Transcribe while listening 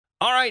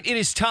All right, it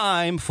is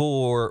time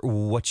for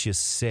What You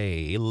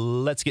Say.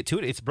 Let's get to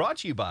it. It's brought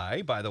to you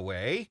by the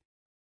way,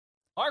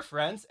 our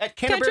friends at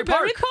Canterbury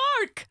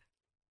Park.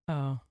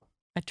 Oh,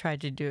 I tried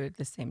to do it at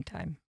the same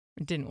time.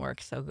 It didn't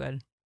work so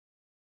good.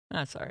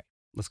 That's all right.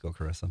 Let's go,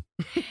 Carissa.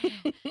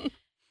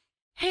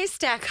 Hey,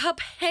 stack up,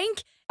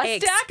 Hank. A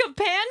stack of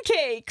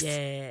pancakes.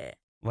 Yeah.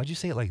 Why'd you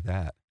say it like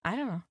that? I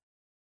don't know.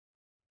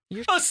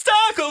 A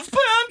stack of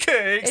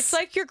pancakes! It's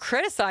like you're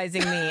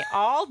criticizing me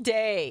all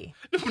day.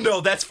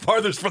 No, that's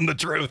farthest from the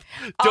truth.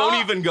 Don't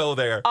even go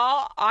there.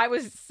 I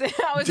was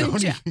Don't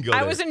even go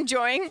there.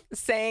 enjoying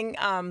saying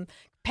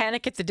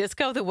Panic at the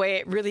Disco the way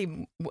it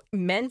really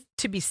meant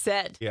to be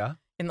said Yeah?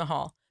 in the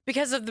hall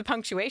because of the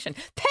punctuation.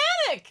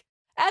 Panic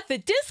at the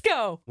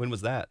Disco. When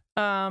was that?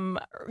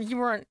 You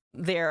weren't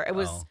there. It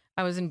was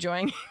I was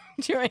enjoying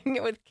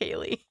it with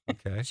Kaylee.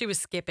 Okay. She was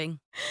skipping.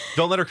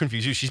 Don't let her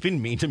confuse you. She's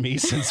been mean to me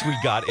since we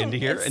got into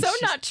here. It's so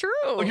not true.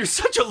 Oh, you're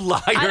such a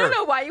liar. I don't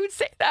know why you would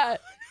say that.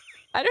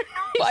 I don't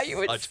know why you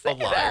would Such say a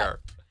liar.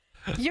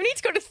 that. You need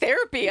to go to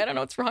therapy. I don't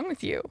know what's wrong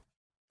with you.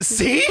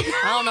 See?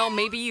 I don't know.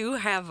 Maybe you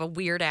have a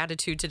weird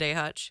attitude today,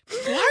 Hutch. Why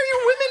are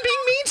you women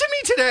being mean to me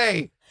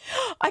today?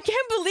 I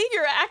can't believe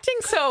you're acting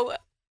so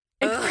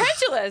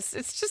incredulous.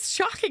 It's just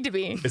shocking to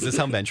me. Is this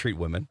how men treat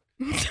women?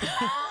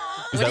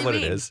 Is What that do you what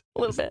it mean? is? A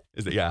little bit.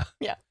 Is it? Yeah.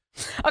 Yeah.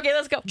 Okay,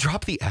 let's go.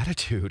 Drop the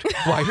attitude.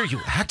 Why are you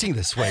acting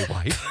this way,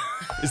 wife?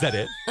 Is that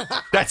it?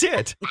 That's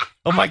it.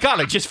 Oh my God,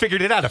 I just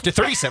figured it out after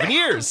 37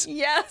 years.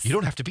 Yes. You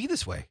don't have to be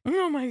this way.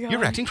 Oh my God.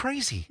 You're acting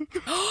crazy.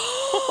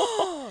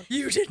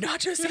 You did not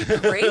just say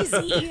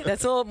crazy.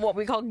 That's what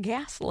we call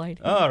gaslighting.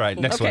 All right,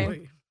 next Okay.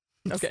 one.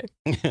 Okay.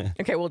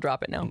 Okay, we'll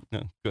drop it now.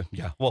 No, good.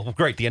 Yeah. Well,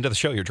 great. The end of the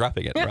show, you're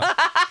dropping it. Right?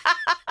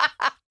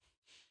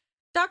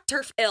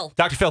 Dr. Phil.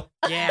 Dr. Phil.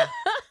 Yeah.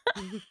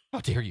 How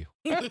dare you?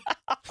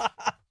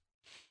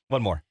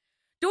 One more.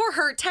 Door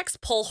hurt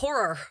text pull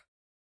horror.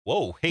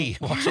 Whoa. Hey,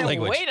 watch your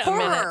language. Wait a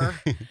minute. Horror.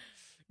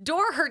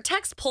 Door hurt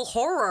text pull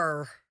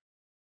horror.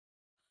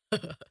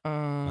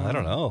 I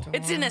don't know.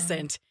 It's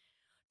innocent.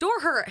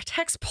 Door hurt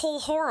text pull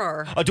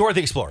horror. Dora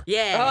the Explorer.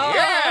 Yeah. Oh.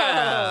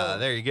 Yeah.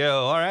 There you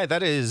go. All right.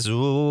 That is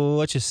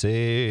What You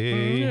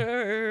Say.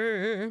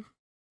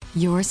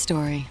 Your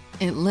story.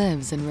 It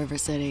lives in River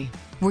City,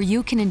 where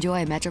you can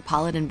enjoy a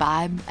metropolitan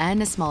vibe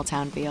and a small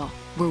town feel,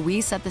 where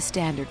we set the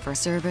standard for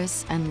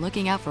service and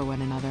looking out for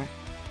one another,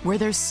 where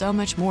there's so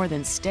much more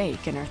than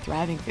steak in our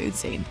thriving food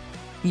scene.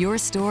 Your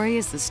story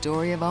is the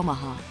story of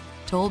Omaha,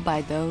 told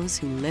by those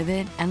who live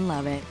it and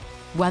love it.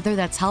 Whether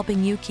that's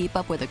helping you keep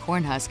up with the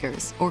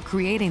Cornhuskers or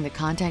creating the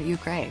content you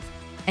crave.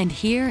 And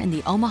here in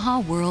the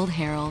Omaha World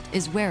Herald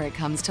is where it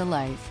comes to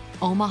life.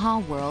 Omaha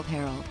World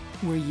Herald,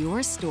 where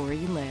your story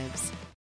lives.